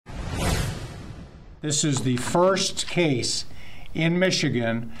This is the first case in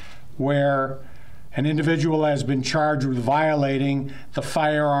Michigan where an individual has been charged with violating the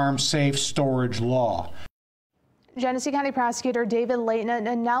firearm safe storage law. Genesee County Prosecutor David Layton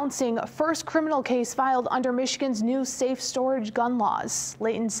announcing first criminal case filed under Michigan's new safe storage gun laws.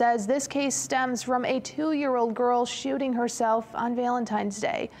 Layton says this case stems from a 2-year-old girl shooting herself on Valentine's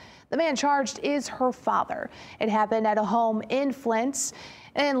Day. The man charged is her father. It happened at a home in Flint.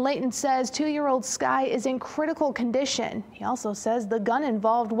 And Layton says 2-year-old Sky is in critical condition. He also says the gun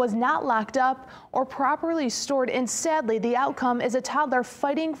involved was not locked up or properly stored, and sadly, the outcome is a toddler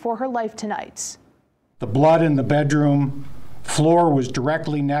fighting for her life tonight. The blood in the bedroom floor was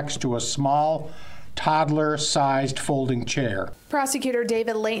directly next to a small, toddler-sized folding chair. Prosecutor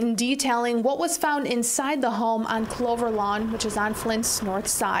David Layton detailing what was found inside the home on Clover Lawn, which is on Flint's north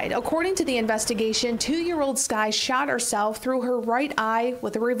side. According to the investigation, 2-year-old Sky shot herself through her right eye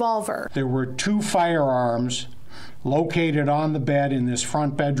with a revolver. There were 2 firearms located on the bed in this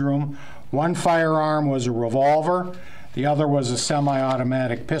front bedroom. One firearm was a revolver, the other was a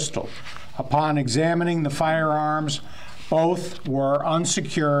semi-automatic pistol. Upon examining the firearms, both were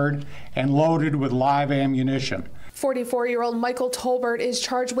unsecured and loaded with live ammunition. 44-year-old Michael Tolbert is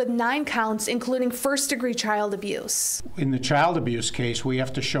charged with 9 counts, including first-degree child abuse. In the child abuse case, we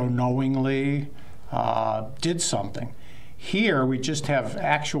have to show knowingly did something. Here, we just have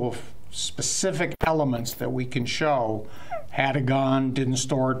actual specific elements that we can show. Had a gun, didn't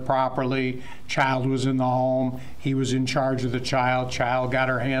store it properly, child was in the home, he was in charge of the child got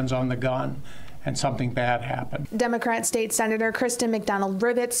her hands on the gun, and something bad happened. Democrat State Senator Kristen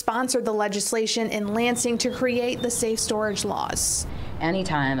McDonald-Rivet sponsored the legislation in Lansing to create the safe storage laws.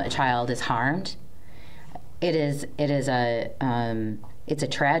 Anytime a child is harmed, it's a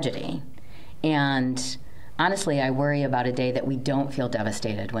tragedy. And honestly, I worry about a day that we don't feel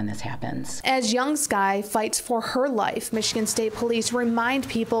devastated when this happens. As young Sky fights for her life, Michigan State Police remind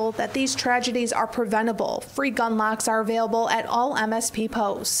people that these tragedies are preventable. Free gun locks are available at all MSP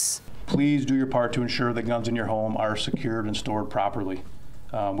posts. Please do your part to ensure that guns in your home are secured and stored properly.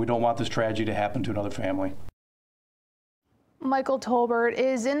 We don't want this tragedy to happen to another family. Michael Tolbert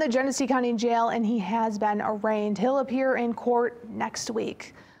is in the Genesee County Jail and he has been arraigned. He'll appear in court next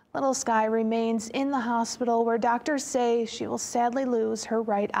week. Little Sky remains in the hospital where doctors say she will sadly lose her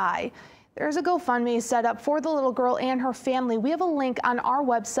right eye. There's a GoFundMe set up for the little girl and her family. We have a link on our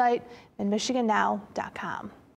website, MidMichiganNow.com.